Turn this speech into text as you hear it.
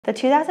The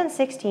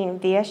 2016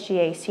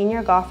 VSGA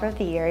Senior Golfer of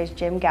the Year is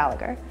Jim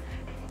Gallagher.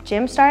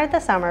 Jim started the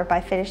summer by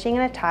finishing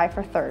in a tie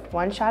for third,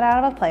 one shot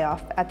out of a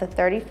playoff at the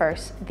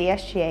 31st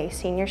VSGA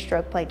Senior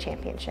Stroke Play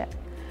Championship.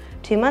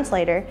 2 months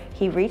later,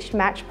 he reached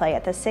match play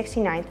at the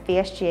 69th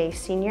VSGA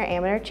Senior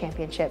Amateur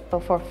Championship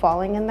before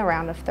falling in the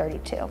round of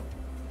 32.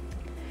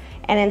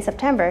 And in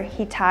September,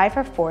 he tied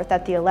for fourth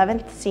at the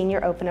 11th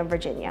Senior Open of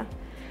Virginia.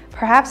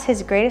 Perhaps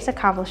his greatest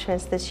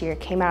accomplishments this year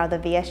came out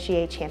of the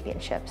VSGA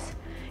Championships.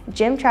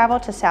 Jim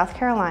traveled to South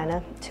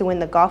Carolina to win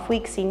the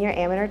Golfweek Senior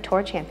Amateur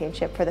Tour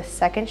Championship for the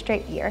second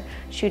straight year,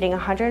 shooting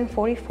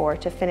 144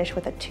 to finish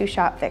with a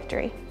two-shot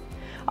victory.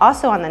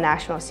 Also on the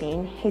national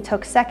scene, he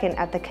took second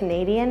at the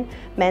Canadian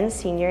Men's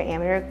Senior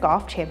Amateur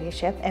Golf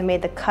Championship and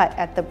made the cut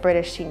at the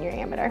British Senior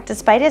Amateur.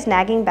 Despite his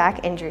nagging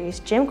back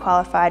injuries, Jim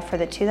qualified for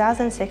the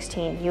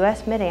 2016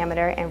 U.S.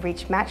 Mid-Amateur and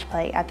reached match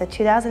play at the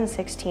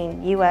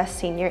 2016 U.S.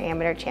 Senior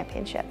Amateur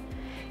Championship.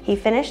 He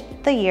finished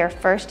the year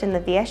first in the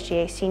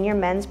VSGA Senior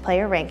Men's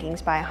Player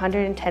Rankings by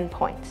 110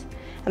 points.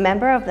 A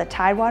member of the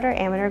Tidewater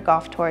Amateur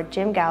Golf Tour,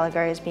 Jim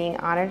Gallagher is being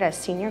honored as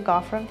Senior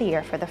Golfer of the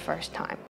Year for the first time.